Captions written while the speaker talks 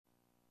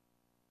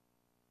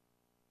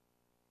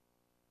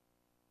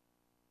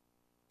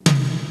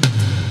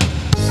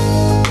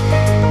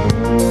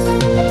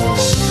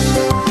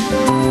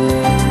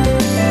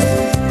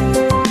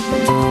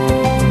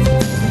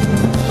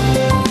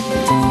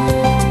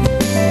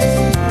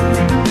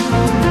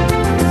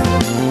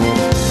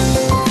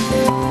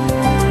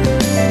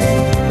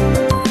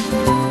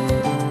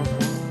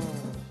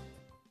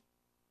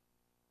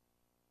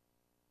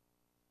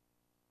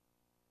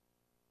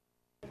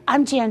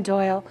I'm Jan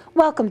Doyle.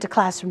 Welcome to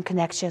Classroom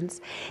Connections.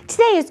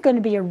 Today is going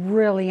to be a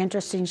really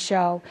interesting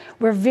show.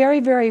 We're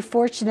very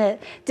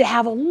fortunate to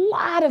have a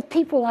lot of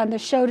people on the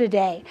show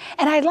today.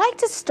 And I'd like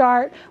to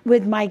start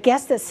with my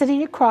guest that's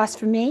sitting across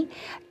from me,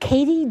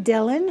 Katy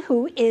Dillman,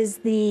 who is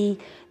the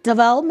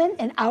Development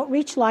and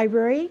Outreach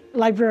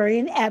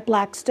Librarian at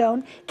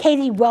Blackstone.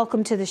 Katy,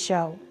 welcome to the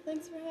show.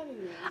 Thanks for having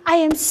me. I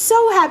am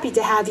so happy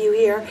to have you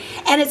here,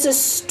 and it's a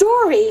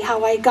story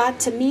how I got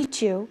to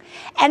meet you.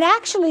 And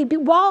actually,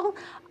 before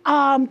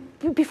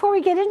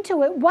we get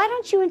into it, why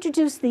don't you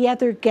introduce the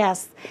other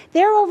guests?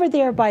 They're over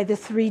there by the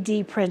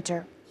 3D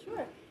printer.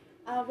 Sure.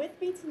 With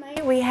me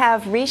tonight we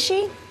have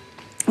Rishi,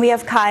 we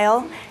have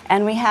Kyle,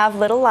 and we have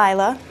little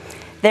Lila.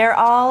 They're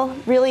all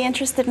really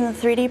interested in the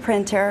 3D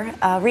printer.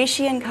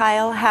 Rishi and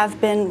Kyle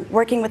have been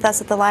working with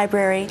us at the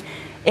library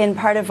in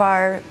part of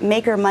our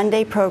Maker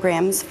Monday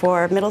programs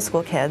for middle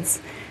school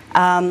kids.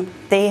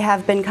 They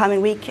have been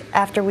coming week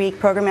after week,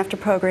 program after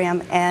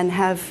program, and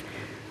have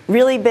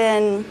really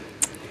been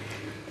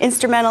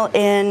instrumental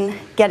in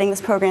getting this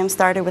program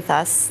started with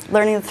us,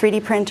 learning the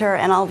 3D printer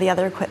and all the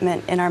other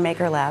equipment in our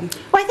Maker Lab.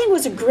 Well, I think it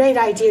was a great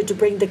idea to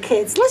bring the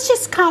kids. Let's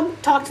just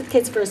talk to the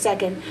kids for a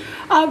second.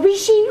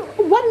 Rishi,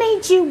 where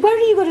do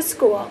you go to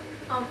school?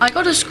 I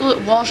go to school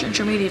at Walsh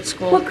Intermediate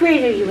School. What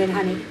grade are you in,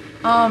 honey?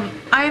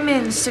 I'm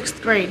in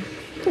 6th grade.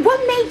 What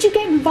made you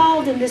get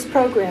involved in this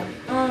program?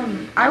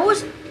 I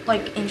was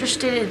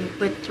interested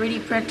with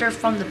 3D printer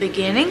from the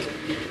beginning,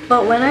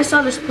 but when I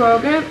saw this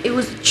program, it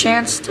was a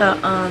chance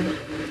to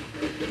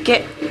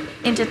get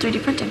into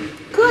 3D printing.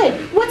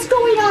 Good. What's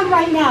going on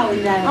right now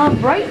in that?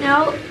 Right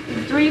now,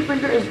 the 3D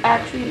printer is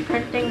actually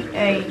printing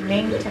a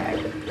name tag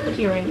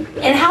keyring.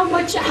 And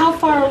how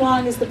far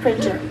along is the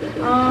printer?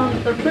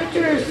 The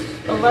printer is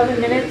 11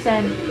 minutes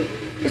and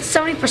it's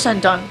 70%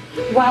 done.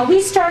 Wow,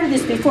 we started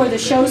this before the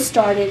show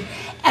started,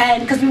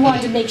 and because we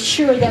wanted to make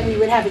sure that we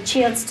would have a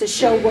chance to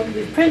show what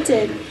we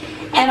printed.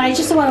 And I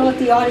just want to let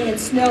the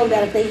audience know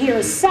that if they hear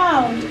a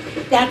sound,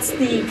 that's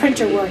the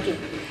printer working.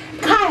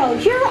 Kyle,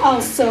 you're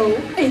also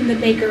in the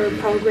Maker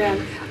program.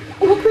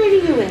 What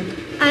grade are you in?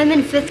 I'm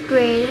in 5th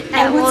grade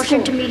at Walsh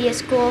Intermediate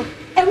School.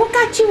 And what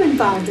got you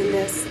involved in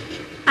this?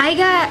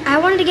 I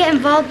wanted to get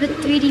involved with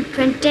 3D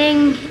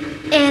printing,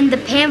 and the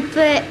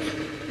pamphlet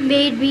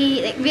made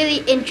me really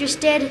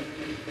interested.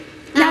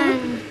 Now,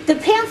 the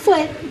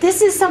pamphlet,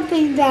 this is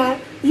something that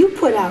you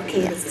put out,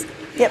 Katy. Yes.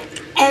 Yep.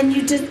 And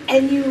you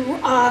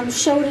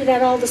showed it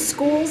at all the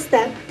schools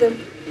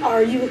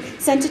or you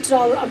sent it to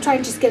all, I'm trying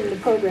to just get in the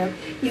program.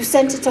 You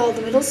sent it to all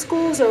the middle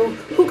schools, or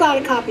who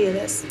got a copy of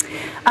this?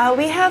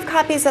 We have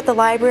copies at the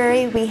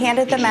library. We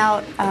handed them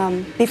out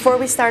before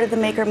we started the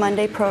Maker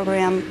Monday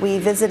program. We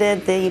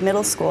visited the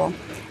middle school,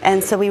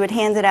 and so we would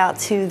hand it out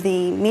to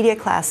the media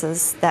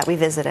classes that we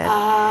visited.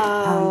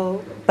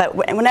 Oh. But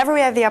whenever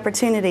we have the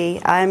opportunity,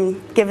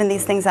 I'm giving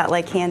these things out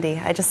like candy.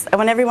 I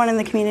want everyone in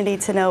the community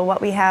to know what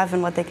we have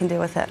and what they can do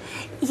with it.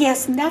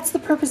 Yes, and that's the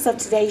purpose of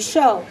today's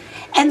show.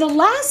 And the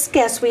last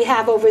guest we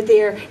have over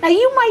there, now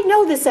you might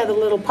know this other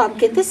little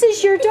pumpkin. This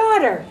is your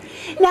daughter.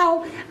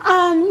 Now,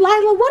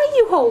 Lila, what are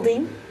you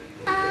holding?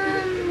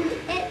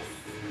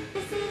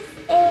 This is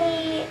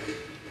a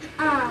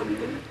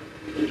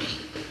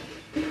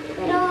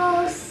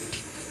little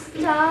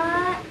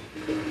star.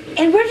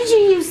 And where did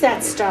you use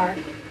that star?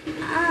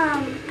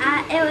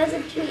 It was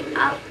a tree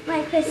up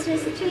my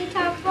Christmas tree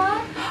top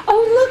wall.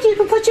 Oh, look, you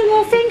can put your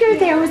little finger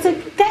there.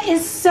 That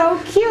is so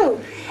cute.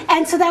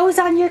 And so that was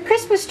on your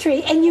Christmas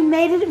tree, and you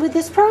made it with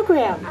this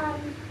program.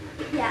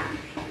 Yeah.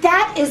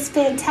 That is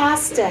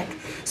fantastic.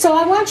 So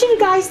I want you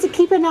guys to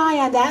keep an eye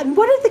on that. And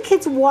what are the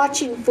kids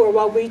watching for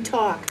while we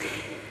talk?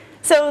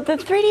 So the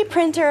 3D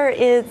printer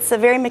is a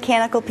very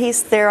mechanical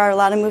piece. There are a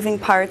lot of moving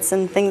parts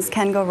and things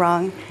can go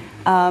wrong.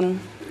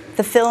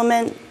 The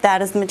filament,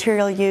 that is the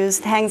material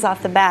used, hangs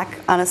off the back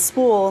on a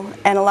spool,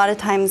 and a lot of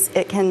times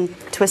it can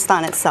twist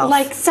on itself.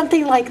 Like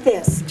something like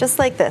this? Just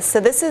like this. So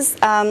this is,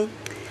 the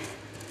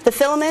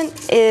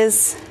filament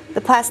is the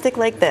plastic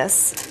like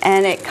this,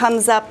 and it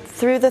comes up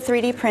through the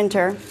 3D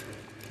printer.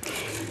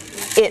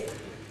 It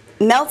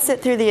melts it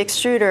through the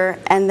extruder,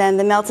 and then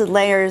the melted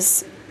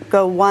layers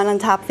go one on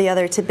top of the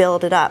other to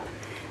build it up.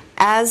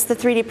 As the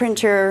 3D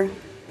printer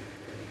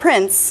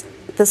prints,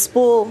 the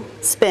spool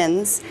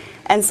spins,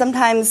 and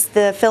sometimes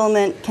the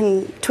filament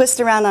can twist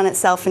around on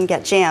itself and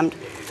get jammed.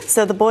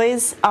 So the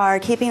boys are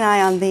keeping an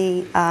eye on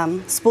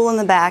the spool in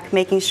the back,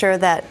 making sure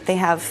that they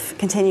have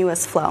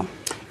continuous flow.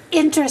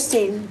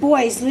 Interesting.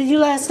 Boys, you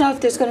let us know if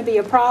there's going to be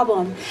a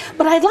problem.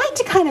 But I'd like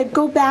to kind of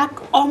go back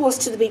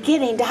almost to the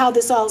beginning to how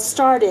this all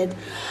started.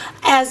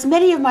 As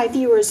many of my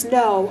viewers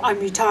know, I'm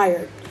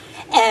retired.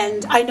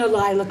 And I know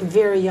I look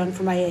very young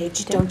for my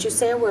age. Don't you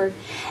say a word.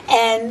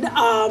 And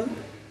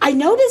I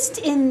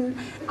noticed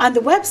on the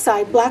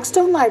website,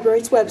 Blackstone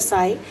Library's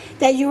website,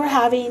 that you were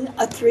having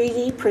a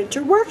 3D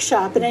printer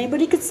workshop, and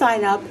anybody could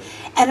sign up,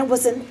 and it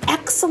was an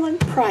excellent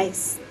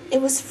price.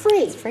 It was free.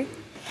 It's free.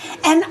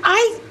 And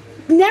I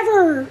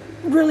never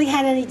really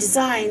had any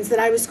designs that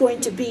I was going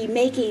to be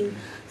making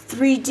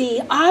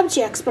 3D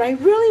objects, but I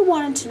really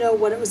wanted to know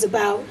what it was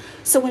about.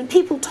 So when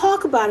people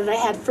talk about it, I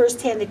had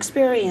firsthand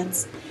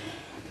experience.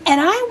 And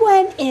I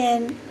went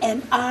in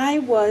and I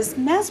was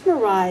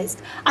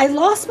mesmerized. I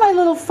lost my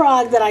little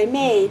frog that I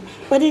made,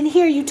 but in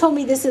here you told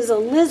me this is a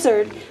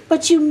lizard,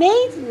 but you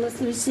made, let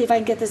me see if I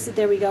can get this,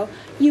 there we go.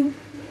 You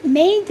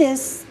made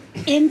this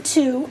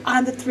into,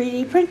 on the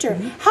 3D printer.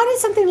 How did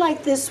something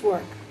like this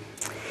work?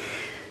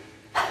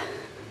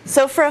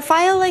 So for a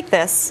file like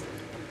this,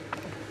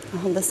 I'll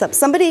hold this up.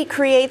 Somebody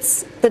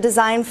creates the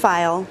design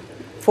file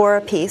for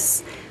a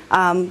piece,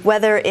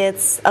 whether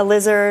it's a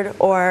lizard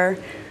or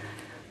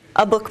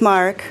a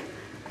bookmark,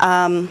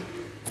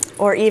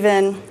 or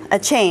even a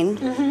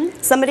chain.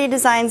 Somebody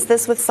designs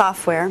this with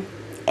software,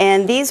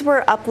 and these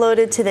were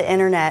uploaded to the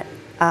internet,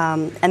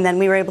 and then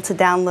we were able to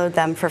download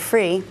them for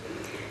free.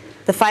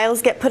 The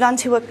files get put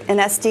onto an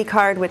SD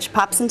card, which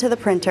pops into the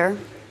printer.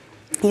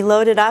 You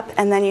load it up,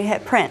 and then you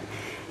hit print.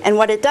 And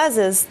what it does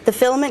is the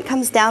filament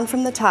comes down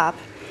from the top.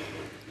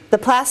 The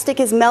plastic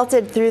is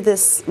melted through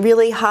this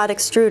really hot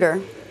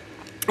extruder.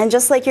 And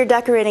just like you're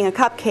decorating a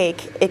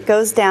cupcake, it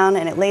goes down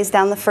and it lays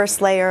down the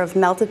first layer of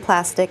melted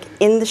plastic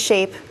in the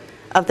shape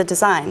of the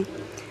design.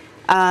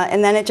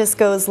 And then it just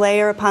goes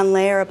layer upon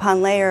layer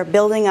upon layer,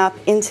 building up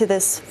into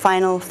this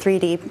final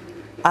 3D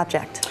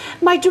object.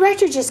 My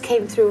director just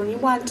came through and he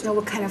wanted to know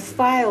what kind of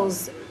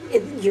files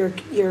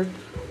you're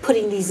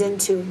putting these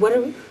into.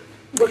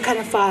 What kind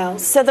of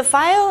files? So the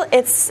file,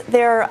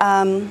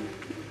 the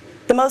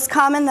most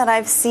common that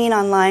I've seen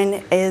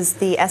online is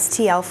the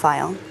STL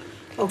file.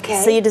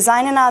 Okay. So you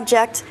design an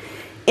object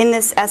in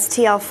this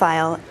STL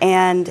file,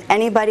 and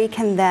anybody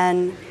can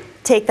then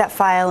take that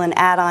file and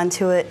add on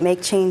to it,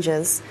 make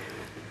changes.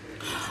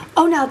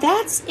 Oh, now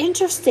that's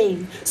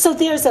interesting. So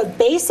there's a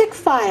basic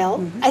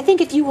file. I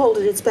think if you hold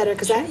it, it's better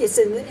because it's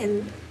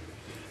in.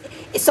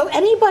 So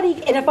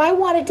anybody, and if I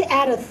wanted to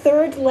add a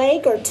third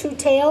leg or two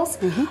tails,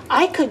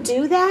 I could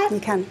do that? You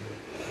can.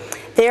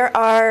 There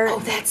are. Oh,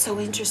 that's so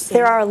interesting.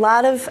 There are a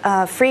lot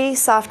of free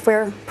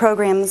software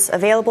programs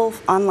available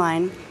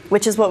online,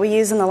 which is what we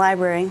use in the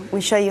library.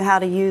 We show you how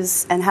to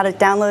use and how to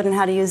download and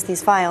how to use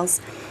these files.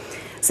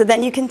 So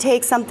then you can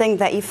take something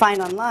that you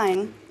find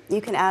online, you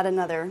can add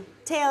another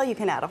tail, you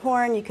can add a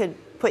horn, you could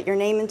put your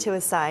name into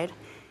a side,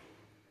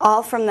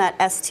 all from that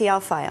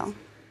STL file.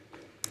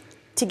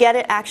 To get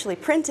it actually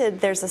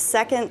printed, there's a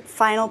second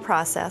final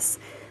process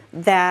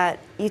that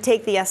you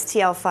take the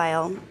STL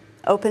file,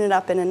 open it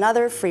up in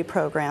another free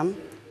program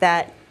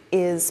that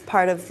is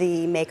part of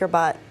the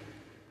MakerBot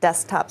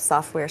desktop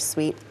software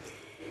suite.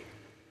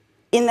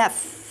 In that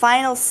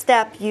final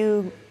step,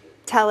 you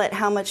tell it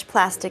how much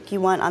plastic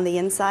you want on the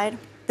inside.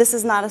 This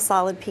is not a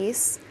solid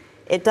piece.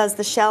 It does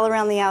the shell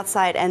around the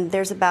outside, and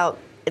there's about,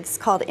 it's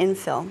called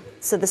infill.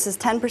 So this is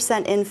 10%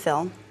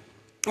 infill,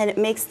 and it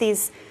makes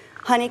these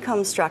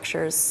honeycomb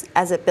structures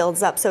as it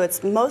builds up. So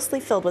it's mostly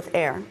filled with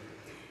air.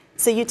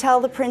 So you tell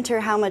the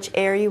printer how much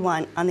air you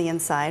want on the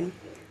inside,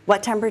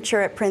 what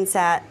temperature it prints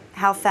at,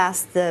 how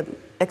fast the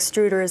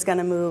extruder is going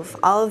to move.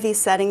 All of these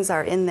settings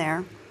are in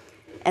there.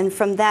 And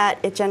from that,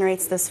 it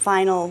generates this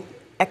final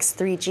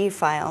X3G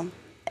file.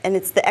 And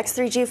it's the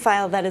X3G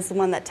file that is the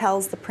one that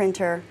tells the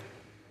printer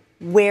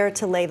where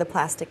to lay the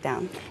plastic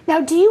down.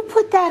 Now, do you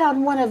put that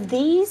on one of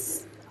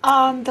these,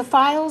 the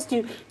files?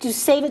 Do you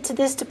save it to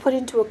this to put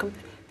into a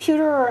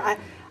computer? Or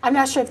I'm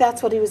not sure if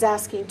that's what he was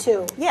asking,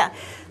 too. Yeah.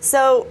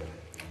 So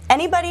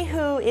anybody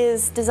who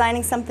is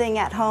designing something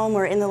at home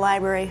or in the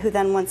library who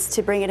then wants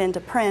to bring it into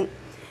print,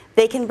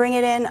 they can bring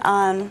it in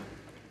on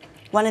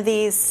one of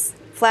these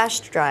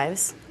flash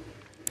drives.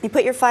 You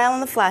put your file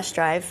on the flash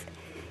drive.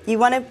 You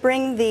want to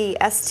bring the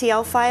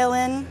STL file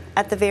in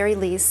at the very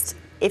least.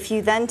 If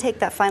you then take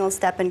that final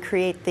step and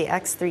create the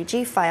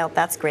X3G file,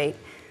 that's great.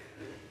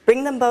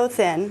 Bring them both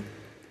in.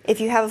 If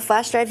you have a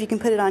flash drive, you can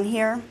put it on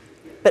here.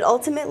 But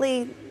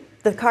ultimately,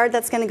 the card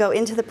that's going to go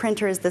into the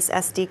printer is this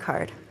SD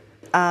card.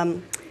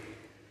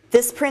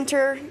 This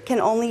printer can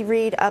only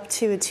read up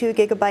to a 2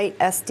 GB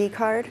SD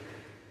card.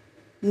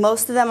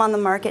 Most of them on the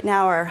market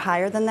now are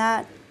higher than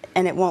that,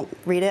 and it won't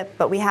read it,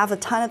 but we have a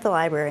ton at the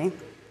library.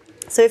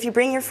 So if you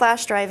bring your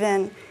flash drive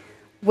in,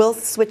 we'll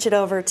switch it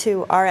over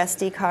to our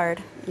SD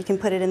card. You can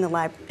put it in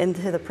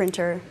into the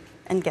printer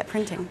and get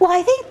printing. Well,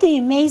 I think the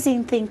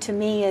amazing thing to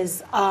me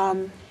is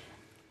I'm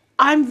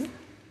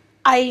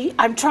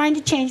trying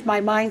to change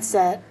my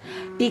mindset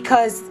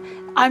because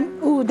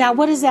ooh, now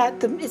what is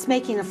that? It's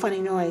making a funny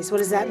noise. What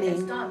does that mean?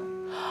 It's done.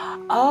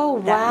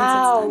 Oh,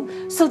 That means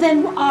it's wow. So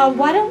then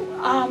why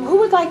don't, who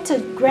would like to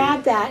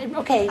grab that?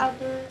 Okay,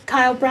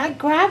 Kyle,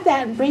 grab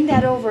that and bring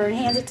that over and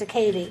hand it to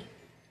Katie.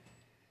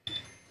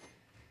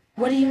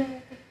 What do you,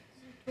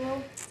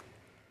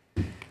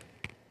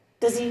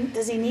 does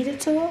he need a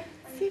tool?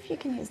 See if you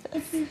can use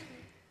this.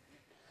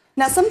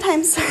 Now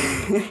sometimes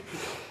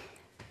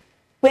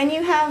when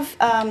you have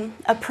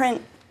a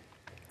print,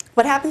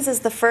 what happens is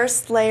the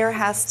first layer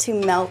has to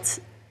melt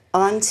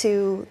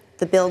onto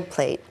the build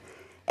plate.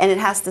 and it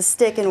has to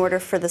stick in order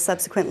for the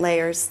subsequent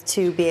layers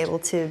to be able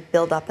to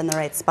build up in the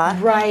right spot.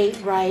 Right,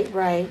 right,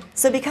 right.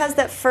 So because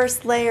that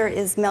first layer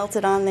is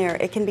melted on there,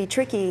 it can be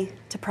tricky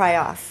to pry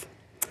off.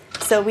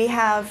 So we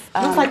have...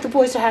 Looks like the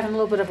boys are having a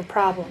little bit of a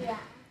problem. Yeah.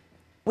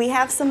 We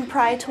have some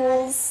pry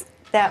tools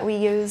that we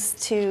use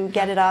to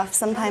get it off.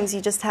 Sometimes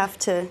you just have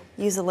to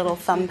use a little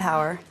thumb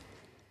power.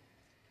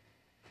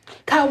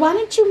 Kyle, why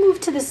don't you move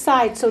to the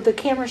side so the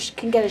camera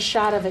can get a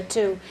shot of it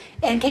too?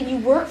 And can you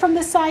work from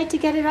the side to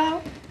get it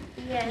out?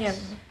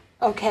 Yes.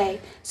 Okay,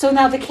 so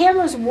now the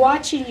camera's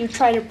watching you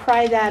try to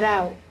pry that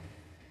out.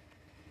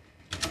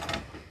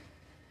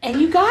 And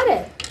you got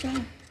it.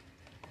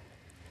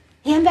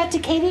 Hand that to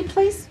Katie,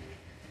 please.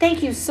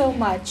 Thank you so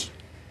much.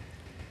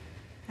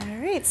 All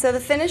right, so the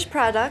finished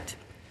product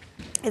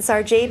is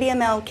our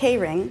JBML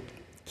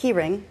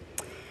keyring.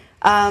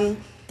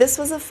 This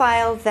was a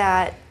file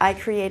that I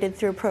created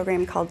through a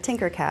program called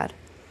Tinkercad.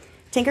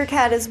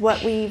 Tinkercad is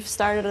what we've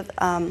started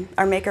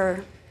our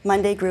Maker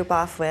Monday group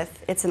off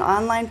with. It's an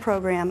online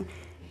program.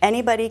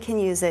 Anybody can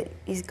use it.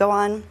 You go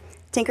on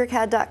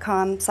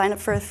tinkercad.com, sign up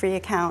for a free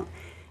account,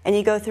 and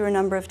you go through a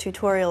number of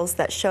tutorials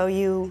that show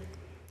you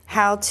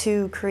how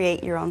to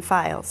create your own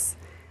files.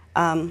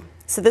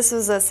 So this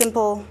was a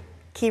simple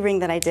keyring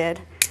that I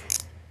did,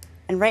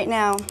 and right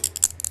now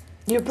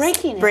You're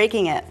breaking it.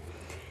 breaking it.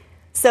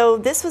 So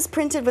this was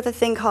printed with a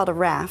thing called a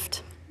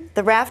raft.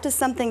 The raft is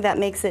something that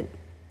makes it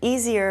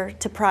easier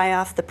to pry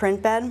off the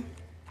print bed,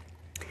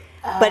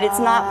 but it's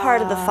not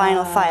part of the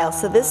final file.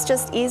 So this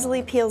just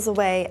easily peels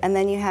away, and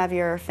then you have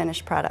your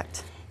finished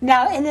product.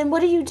 Now, and then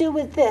what do you do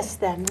with this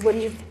then? What do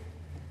you?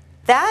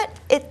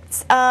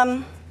 It's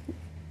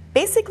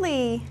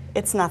basically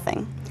it's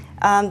nothing.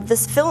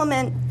 This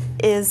filament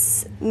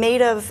is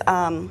made of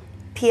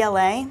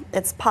PLA.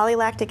 It's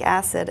polylactic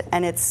acid,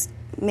 and it's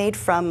made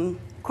from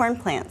corn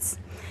plants.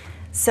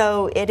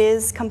 So it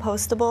is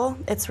compostable,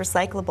 it's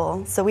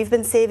recyclable. So we've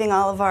been saving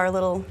all of our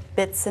little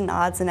bits and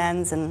odds and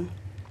ends, and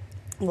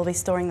we'll be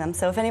storing them.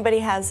 So if anybody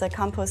has a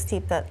compost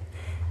heap that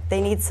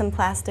they need some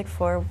plastic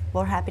for,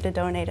 we're happy to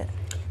donate it.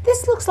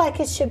 This looks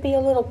like it should be a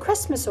little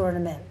Christmas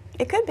ornament.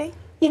 It could be.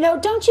 You know,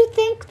 don't you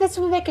think this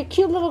would make a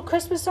cute little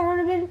Christmas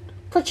ornament?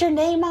 Put your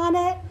name on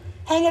it,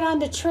 hang it on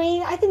the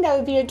tree. I think that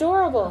would be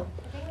adorable.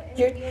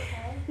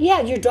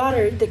 Your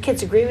daughter, the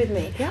kids agree with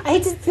me. Yeah. I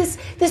hate to,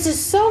 this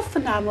is so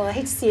phenomenal. I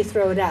hate to see you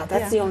throw it out.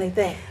 That's the only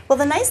thing. Well,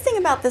 the nice thing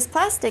about this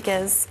plastic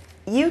is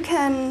you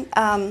can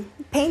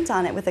paint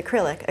on it with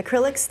acrylic.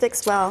 Acrylic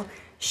sticks well.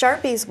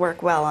 Sharpies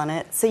work well on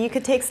it. So you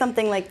could take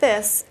something like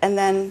this and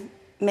then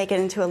make it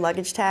into a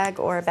luggage tag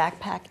or a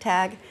backpack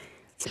tag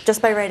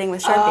just by writing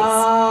with Sharpies.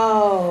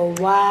 Oh,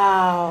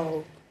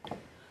 wow.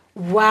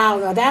 Wow,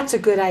 now that's a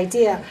good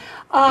idea.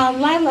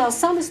 Lila, I'll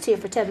sell this to you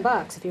for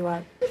 $10 if you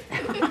want.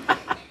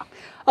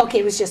 Okay,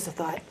 it was just a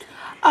thought.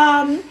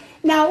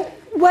 Now,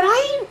 what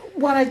I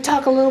want to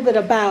talk a little bit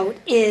about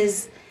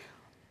is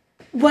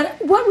what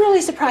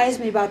really surprised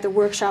me about the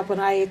workshop when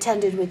I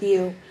attended with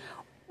you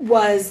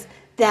was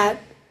that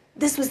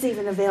this was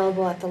even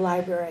available at the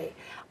library.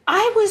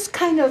 I was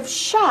kind of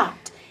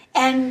shocked.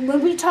 And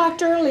when we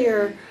talked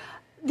earlier,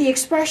 the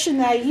expression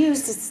that I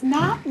used, it's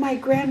not my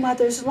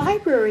grandmother's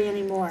library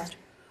anymore.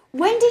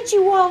 When did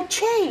you all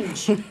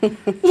change? Yeah,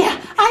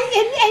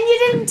 and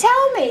you didn't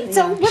tell me.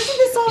 So when did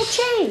this all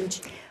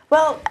change?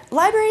 Well,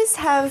 libraries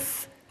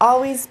have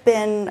always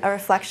been a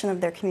reflection of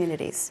their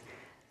communities.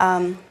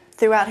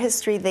 Throughout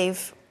history,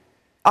 they've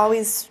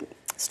always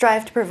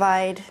strived to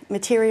provide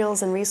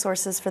materials and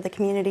resources for the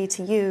community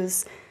to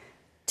use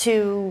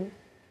to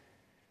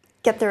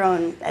get their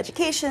own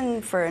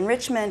education, for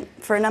enrichment,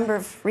 for a number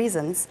of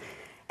reasons.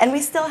 And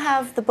we still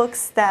have the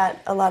books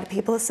that a lot of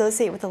people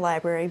associate with the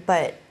library,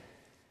 but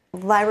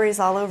libraries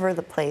all over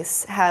the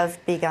place have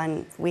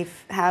begun. We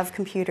have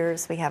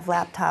computers, we have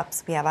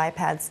laptops, we have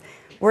iPads.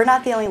 We're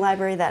not the only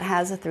library that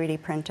has a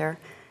 3D printer.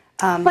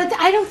 But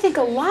I don't think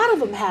a lot of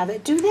them have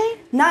it, do they?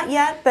 Not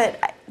yet,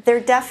 but they're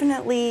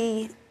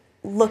definitely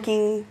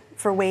looking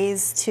for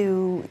ways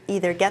to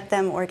either get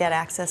them or get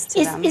access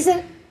to them. Is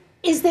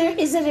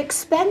it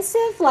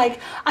expensive? Like,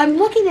 I'm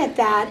looking at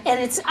that, and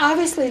it's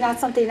obviously not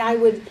something I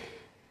would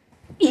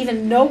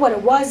even know what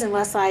it was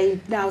unless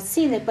I've now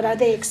seen it, but are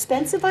they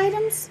expensive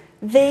items?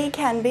 They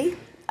can be.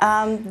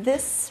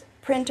 This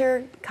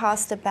printer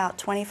cost about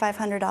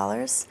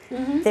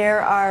 $2,500.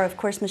 There are, of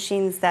course,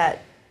 machines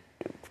that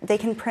they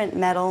can print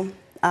metal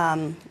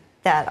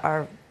that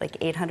are like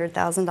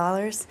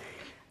 $800,000.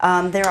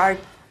 There are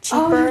cheaper.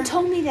 Oh, you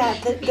told me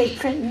that they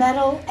print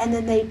metal and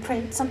then they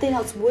print something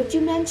else. Wood,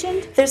 you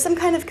mentioned? There's some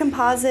kind of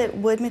composite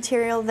wood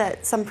material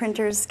that some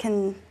printers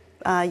can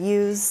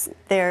use.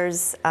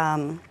 There's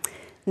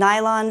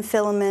nylon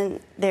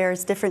filament.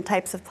 There's different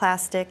types of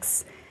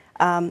plastics.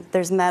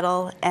 There's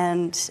metal,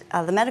 and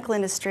the medical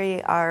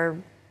industry are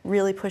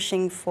really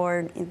pushing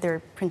for,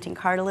 they're printing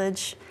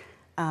cartilage.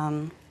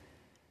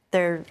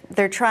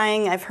 They're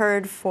trying, I've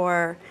heard,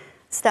 for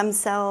stem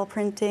cell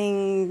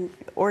printing,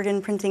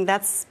 organ printing.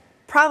 That's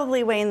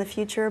probably way in the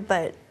future,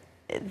 but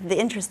the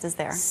interest is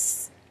there.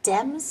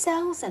 Stem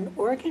cells and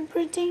organ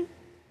printing?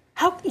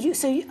 How you?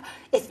 So you?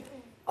 If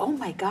oh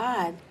my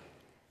God.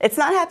 It's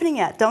not happening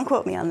yet. Don't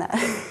quote me on that.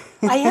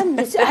 I am.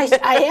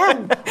 I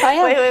am.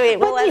 Wait.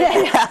 We'll let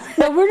it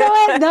No, we're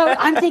not. No,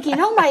 I'm thinking.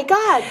 Oh my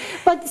God!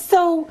 But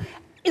so,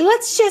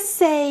 let's just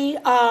say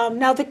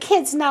now the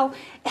kids. Now,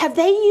 have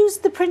they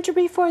used the printer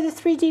before, the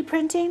 3D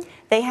printing?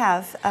 They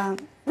have.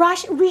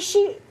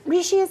 Rishi,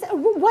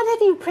 what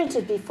have you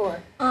printed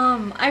before?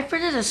 I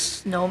printed a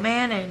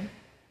snowman and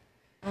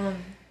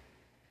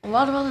a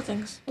lot of other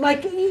things.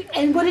 Like,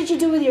 and what did you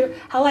do with your?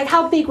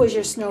 How big was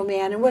your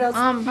snowman, and what else?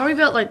 Probably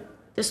about like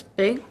this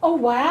big. Oh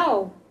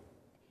wow!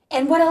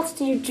 And what else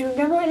do you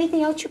remember?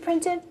 Anything else you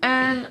printed?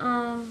 And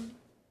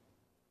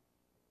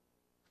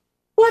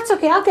Well, that's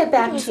okay. I'll get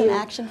back to Some you.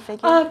 action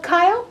figure.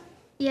 Kyle,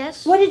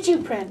 Yes. what did you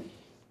print?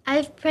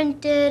 I've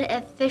printed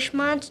a fish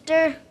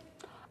monster.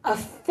 A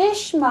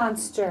fish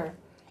monster.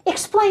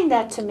 Explain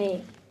that to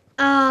me.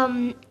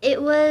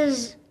 It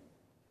was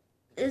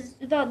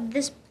about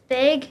this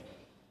big.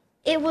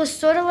 It was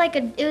sort of like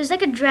it was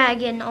like a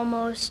dragon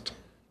almost,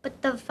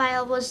 but the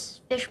file was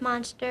fish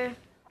monster.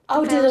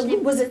 Oh,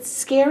 was it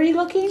scary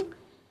looking?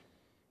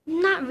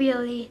 Not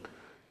really.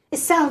 It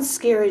sounds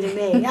scary to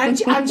me. I'm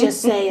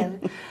just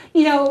saying.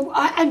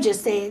 I'm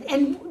just saying.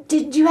 And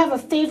did you have a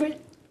favorite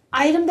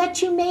item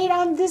that you made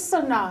on this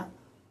or not,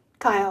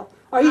 Kyle?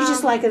 Or you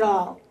just like it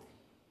all?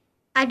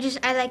 I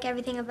like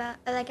everything about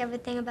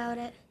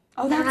it.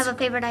 Oh, I don't have a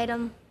favorite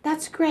item.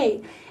 That's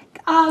great.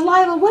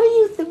 Lila, what do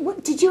you think?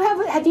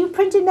 Have you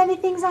printed many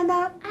things on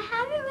that? I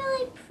haven't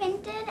really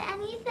printed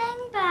anything,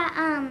 but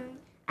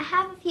I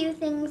have a few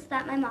things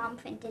that my mom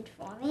printed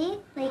for me,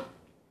 like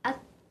a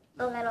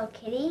little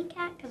kitty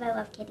cat, because I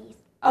love kitties.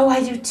 Oh,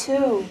 I do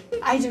too.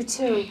 I do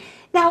too.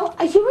 Now,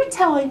 you were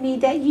telling me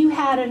that you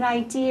had an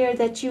idea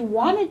that you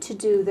wanted to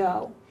do,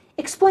 though.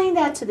 Explain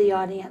that to the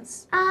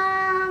audience.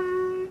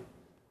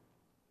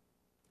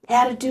 It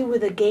had to do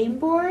with a game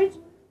board?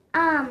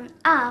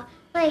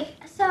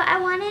 So I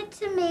wanted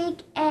to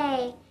make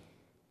I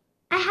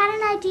had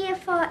an idea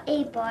for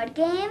a board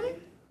game,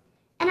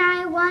 and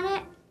I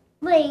wanted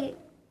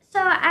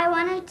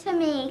to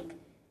make,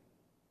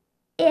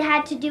 it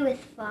had to do with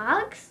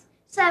frogs,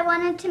 so I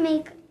wanted to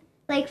make,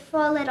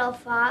 4 little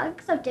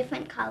frogs of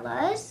different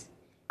colors.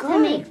 Good. To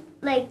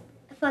make,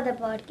 for the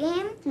board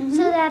game,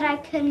 so that I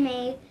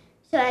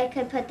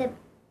could put the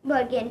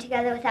board game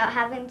together without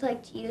having to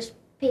use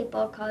paper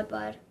or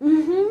cardboard.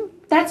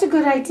 That's a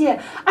good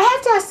idea. I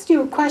have to ask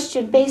you a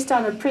question based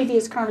on a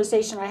previous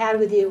conversation I had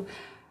with you.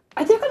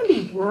 Are there going to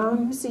be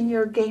worms in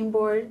your game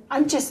board?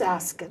 I'm just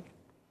asking.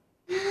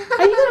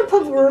 Are you going to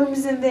put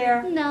worms in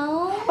there?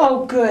 No.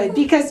 Oh, good,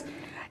 because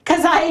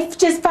I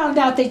just found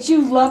out that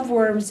you love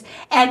worms,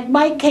 and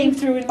Mike came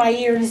through in my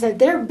ear and said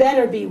there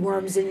better be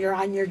worms on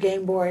your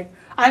game board.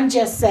 I'm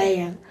just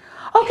saying.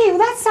 Okay, well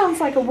that sounds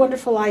like a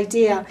wonderful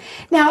idea.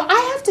 Now I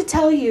have to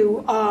tell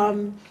you,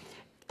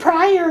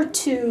 prior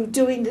to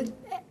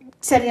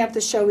setting up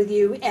the show with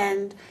you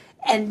and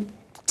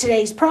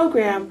today's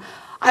program,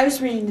 I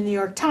was reading the New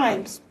York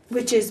Times,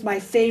 which is my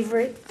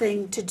favorite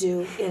thing to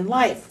do in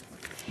life.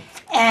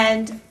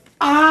 And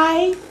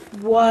I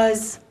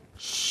was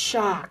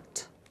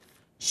shocked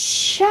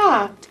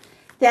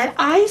that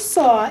I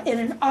saw in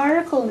an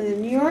article in the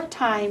New York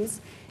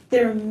Times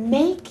they're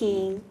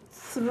making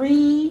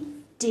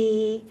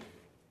 3D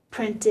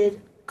printed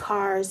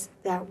cars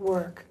that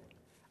work.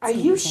 Are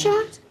you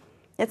shocked?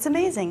 It's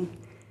amazing.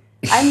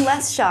 I'm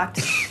less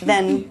shocked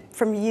than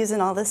from using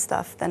all this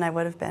stuff than I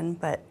would have been,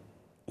 but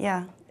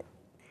yeah.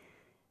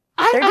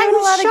 They're doing a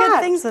lot of good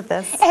things with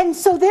this. And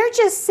so they're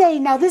just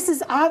saying, now this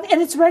is,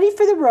 and it's ready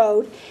for the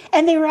road,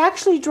 and they were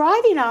actually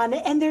driving on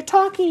it, and they're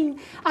talking,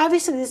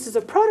 obviously this is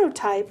a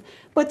prototype,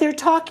 but they're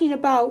talking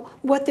about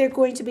what they're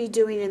going to be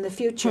doing in the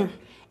future.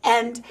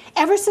 And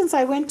ever since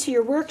I went to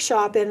your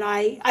workshop, and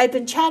I've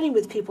been chatting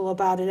with people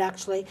about it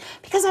actually,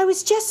 because I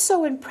was just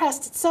so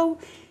impressed. It's so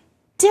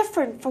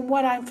different from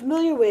what I'm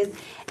familiar with.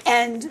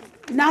 And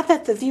not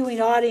that the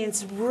viewing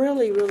audience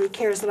really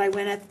cares that I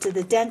went to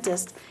the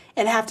dentist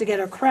and have to get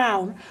a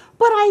crown,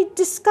 but I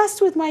discussed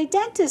with my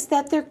dentist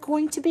that they're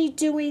going to be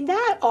doing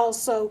that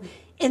also,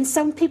 and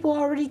some people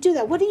already do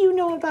that. What do you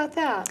know about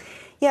that?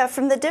 Yeah,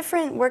 from the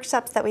different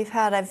workshops that we've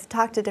had, I've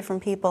talked to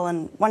different people,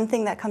 and one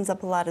thing that comes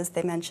up a lot is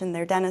they mention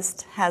their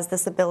dentist has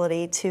this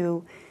ability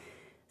to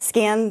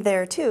scan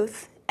their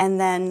tooth and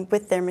then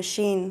with their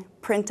machine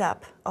print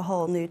up a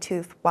whole new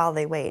tooth while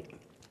they wait.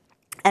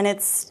 And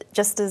it's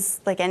just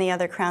as like any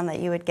other crown that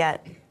you would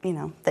get,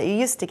 that you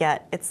used to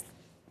get. It's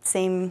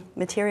same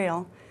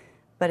material,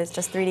 but it's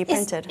just 3D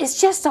printed.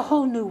 It's just a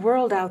whole new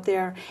world out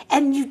there.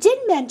 And you did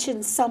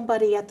mention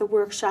somebody at the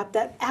workshop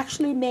that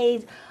actually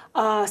made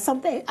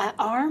an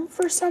arm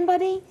for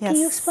somebody. Yes. Can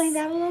you explain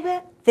that a little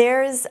bit?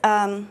 There's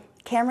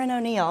Cameron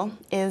O'Neill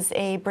is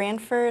a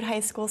Branford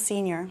high school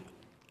senior,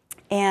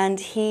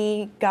 and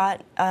he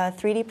got a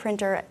 3D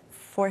printer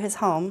for his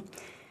home,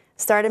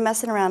 started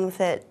messing around with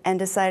it, and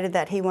decided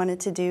that he wanted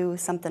to do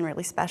something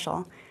really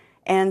special.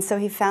 And so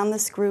he found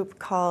this group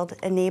called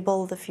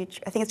Enable the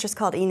Future. I think it's just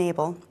called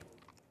Enable.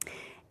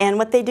 And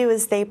what they do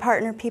is they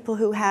partner people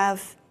who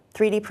have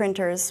 3D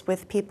printers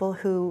with people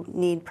who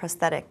need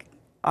prosthetic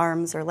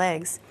arms or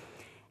legs.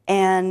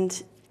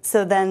 And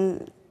so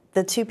then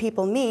the two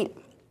people meet,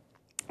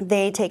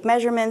 they take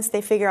measurements,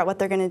 they figure out what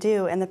they're going to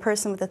do, and the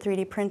person with the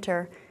 3D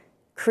printer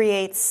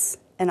creates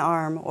an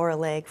arm or a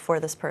leg for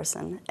this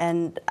person.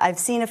 And I've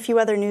seen a few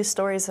other news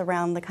stories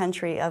around the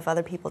country of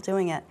other people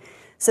doing it.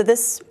 So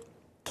this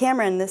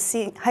Cameron, this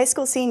high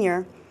school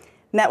senior,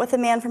 met with a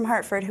man from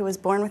Hartford who was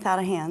born without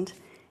a hand,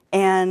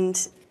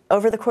 and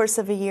over the course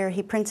of a year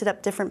he printed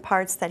up different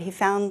parts that he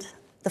found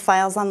the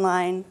files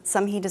online,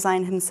 some he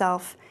designed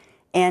himself,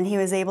 and he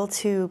was able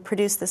to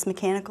produce this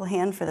mechanical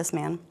hand for this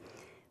man.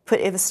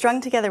 It was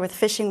strung together with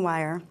fishing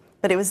wire,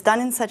 but it was done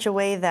in such a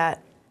way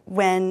that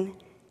when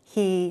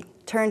he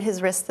turned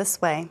his wrist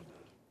this way,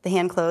 the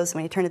hand closed.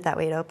 When he turned it that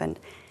way, it opened.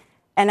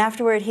 And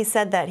afterward, he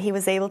said that he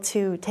was able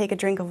to take a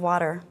drink of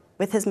water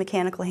with his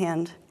mechanical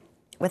hand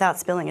without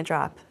spilling a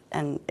drop.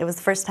 And it was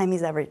the first time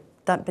he's ever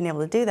been able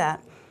to do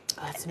that.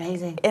 Oh, that's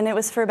amazing. And it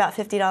was for about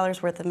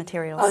 $50 worth of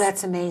materials. Oh,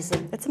 that's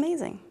amazing. It's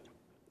amazing.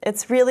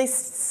 It's really,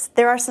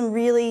 there are some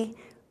really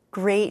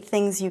great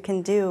things you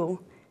can do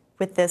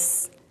with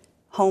this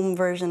home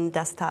version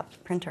desktop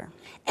printer.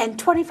 And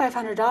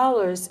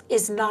 $2,500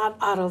 is not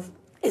out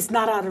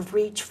of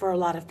reach for a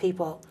lot of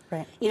people.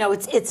 Right. You know,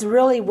 it's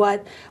really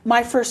what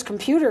my first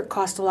computer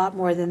cost a lot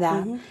more than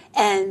that,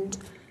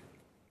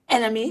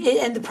 and I mean,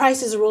 and the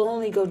prices will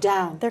only go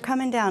down. They're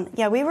coming down.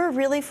 Yeah, we were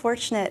really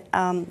fortunate.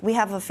 We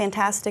have a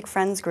fantastic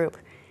friends group,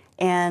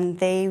 and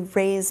they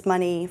raise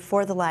money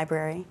for the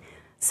library.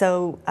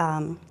 So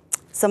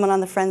someone on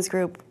the friends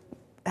group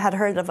had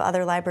heard of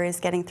other libraries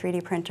getting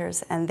 3D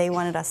printers, and they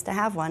wanted us to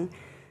have one.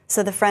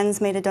 So the friends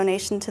made a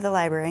donation to the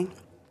library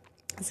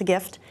as a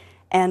gift,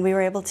 and we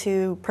were able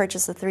to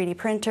purchase a 3D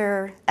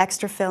printer,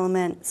 extra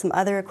filament, some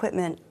other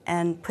equipment,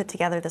 and put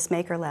together this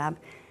Maker Lab.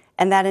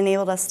 And that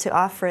enabled us to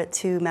offer it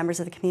to members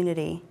of the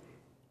community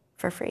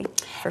for free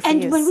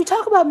And use. when we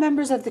talk about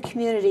members of the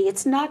community,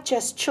 it's not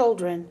just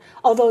children,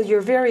 although you're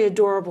very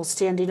adorable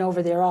standing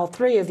over there, all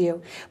three of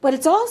you, but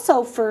it's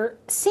also for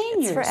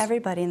seniors. It's for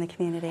everybody in the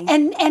community.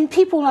 And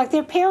people, like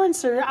their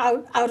parents are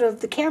out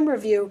of the camera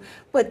view,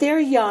 but they're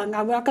young.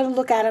 I'm not going to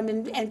look at them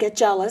and get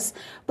jealous,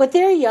 but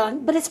they're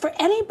young. But it's for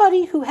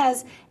anybody who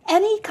has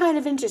any kind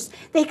of interest.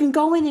 They can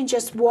go in and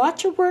just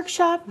watch a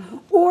workshop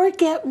or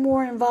get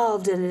more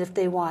involved in it if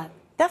they want.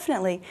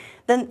 Definitely.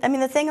 I mean,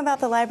 the thing about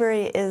the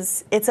library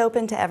is it's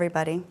open to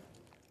everybody.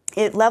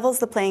 It levels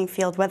the playing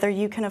field, whether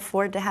you can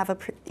afford to have a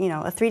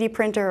 3D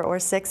printer or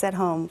 6 at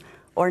home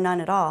or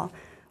none at all.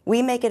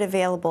 We make it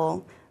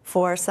available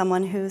for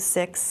someone who's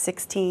 6,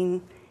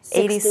 16,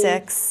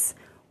 86,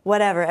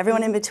 whatever,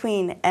 everyone in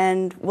between.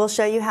 And we'll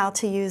show you how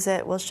to use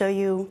it. We'll show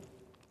you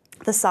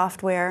the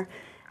software,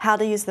 how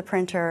to use the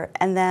printer,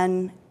 and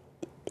then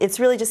it's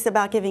really just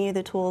about giving you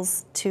the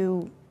tools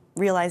to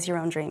realize your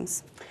own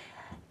dreams.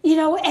 You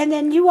know, and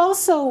then you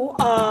also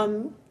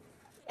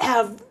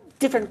have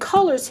different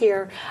colors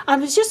here. I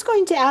was just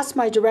going to ask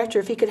my director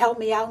if he could help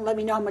me out and let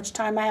me know how much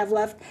time I have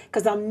left,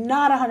 because I'm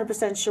not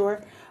 100%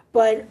 sure.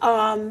 But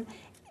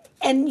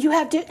and you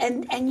have to,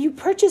 and you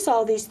purchase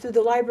all these through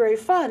the library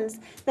funds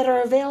that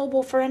are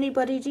available for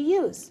anybody to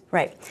use.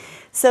 Right.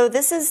 So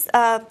this is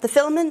the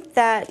filament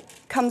that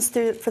comes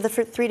through for the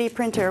 3D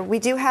printer. We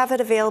do have it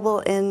available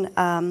in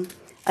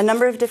a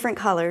number of different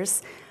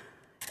colors.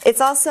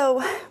 It's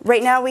also,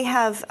 right now we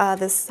have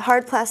this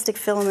hard plastic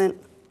filament.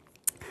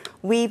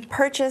 We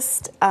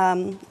purchased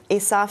a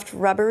soft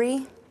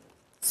rubbery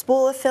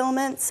spool of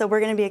filament, so we're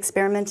going to be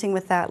experimenting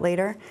with that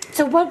later.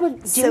 So what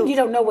would, you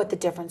don't know what the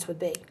difference would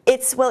be?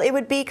 Well, it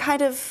would be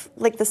kind of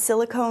like the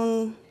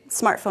silicone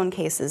smartphone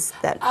cases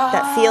that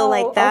feel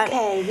like that.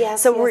 Okay,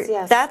 yes, so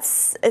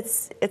yes.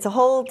 It's a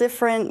whole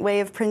different way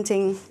of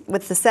printing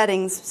with the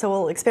settings, so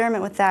we'll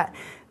experiment with that.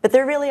 But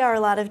there really are a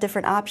lot of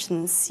different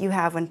options you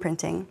have when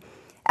printing.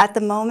 At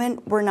the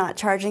moment, we're not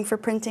charging for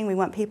printing. We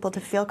want people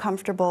to feel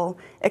comfortable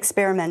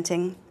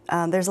experimenting.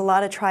 There's a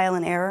lot of trial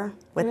and error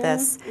with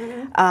this.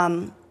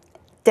 Down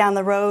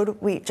the road,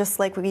 just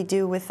like we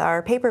do with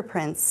our paper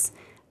prints,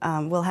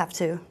 we'll have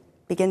to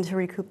begin to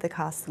recoup the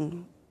costs,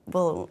 and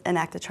we'll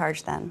enact a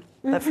charge then.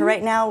 But for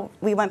right now,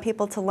 we want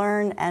people to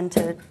learn and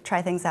to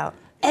try things out.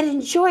 And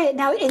enjoy it.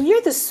 Now, and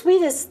you're the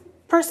sweetest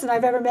person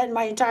I've ever met in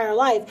my entire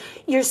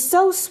life. You're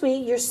so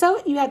sweet,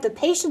 you have the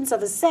patience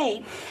of a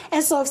saint,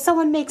 and so if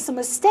someone makes a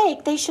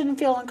mistake, they shouldn't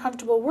feel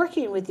uncomfortable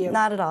working with you.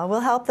 Not at all.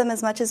 We'll help them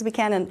as much as we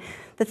can. And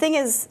the thing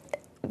is,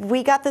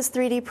 we got this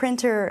 3D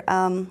printer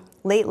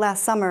late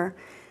last summer,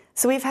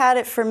 so we've had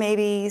it for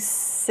maybe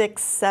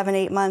 6, 7,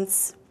 8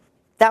 months.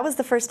 That was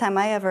the first time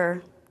I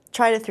ever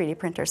tried a 3D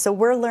printer, so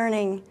we're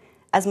learning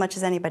as much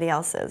as anybody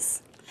else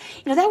is.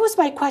 You know, that was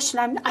my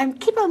question. I'm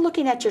keep on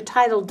looking at your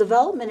title,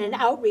 Development and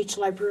Outreach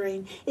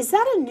Librarian. Is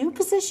that a new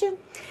position?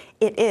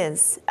 It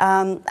is.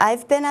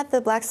 I've been at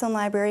the Blackstone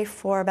Library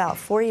for about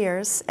 4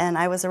 years, and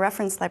I was a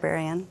reference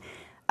librarian.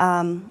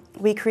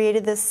 We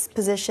created this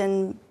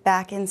position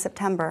back in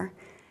September,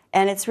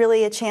 and it's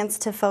really a chance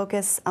to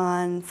focus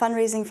on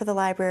fundraising for the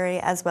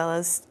library as well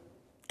as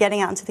getting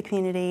out into the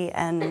community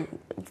and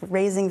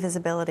raising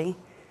visibility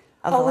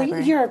of the Oh,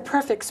 library. you're a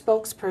perfect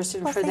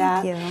spokesperson Well, for thank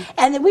that. you.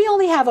 And then we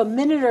only have a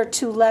minute or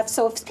two left,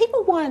 so if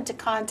people wanted to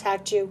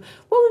contact you,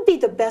 what would be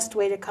the best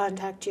way to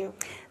contact you?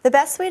 The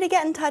best way to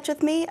get in touch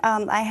with me,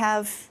 I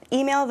have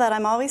email that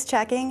I'm always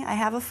checking. I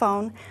have a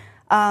phone.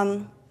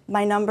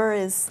 My number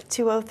is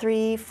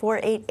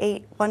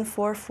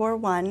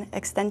 203-488-1441,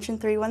 extension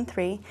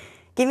 313.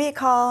 Give me a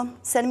call,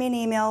 send me an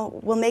email.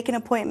 We'll make an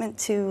appointment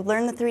to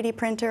learn the 3D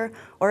printer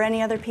or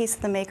any other piece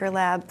of the Maker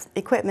Lab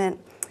equipment,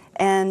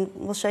 and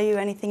we'll show you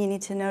anything you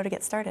need to know to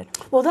get started.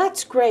 Well,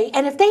 that's great.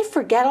 And if they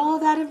forget all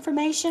of that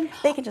information,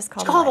 They can just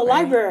call the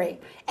library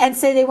and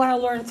say they want to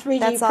learn 3D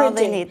That's printing. all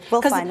they need.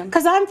 We'll find them.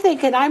 Because I'm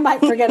thinking I might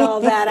forget all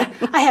that.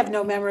 I have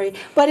no memory.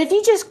 But if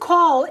you just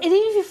call, and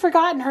even if you've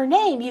forgotten her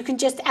name, you can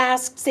just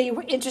ask, say you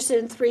were interested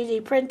in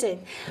 3D printing.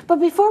 But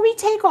before we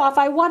take off,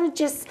 I want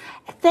to just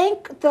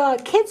thank the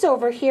kids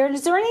over here. And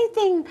is there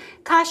anything,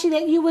 Kashi,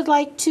 that you would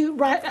like to,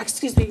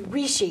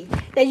 Rishi,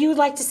 that you would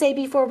like to say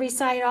before we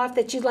sign off,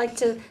 that you'd like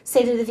to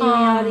say to the viewing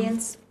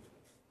audience?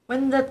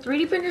 When the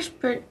 3D printer's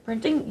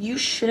printing, you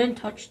shouldn't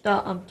touch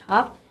the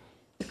top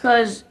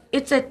because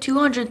it's at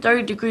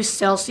 230 degrees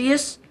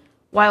Celsius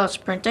while it's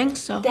printing.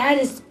 So That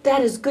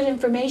is good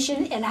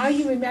information, and how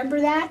you remember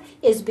that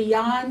is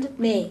beyond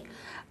me.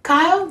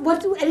 Kyle,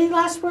 any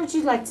last words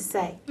you'd like to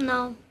say?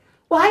 No.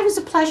 Well, it was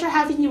a pleasure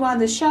having you on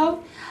the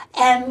show.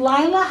 And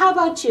Lila, how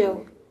about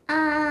you?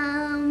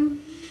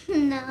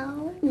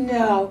 No.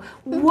 No.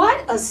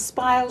 What a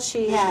smile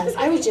she has.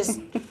 I would just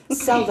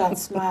sell that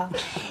smile.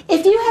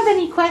 If you have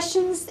any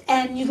questions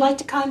and you'd like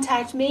to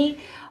contact me,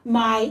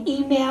 my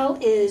email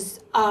is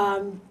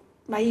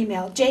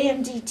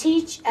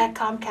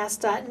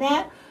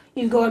jmdteach@comcast.net.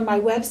 You can go on my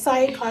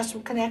website,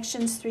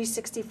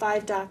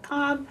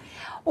 classroomconnections365.com,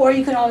 or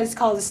you can always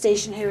call the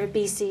station here at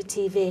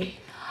BCTV.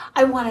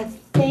 I want to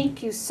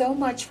thank you so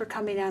much for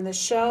coming on the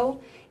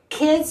show.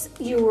 Kids,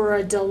 you were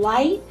a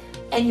delight,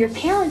 and your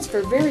parents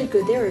were very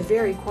good. They were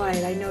very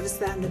quiet. I noticed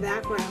that in the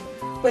background.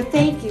 But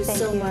thank you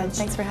so much.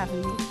 Thanks for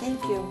having me.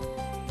 Thank you.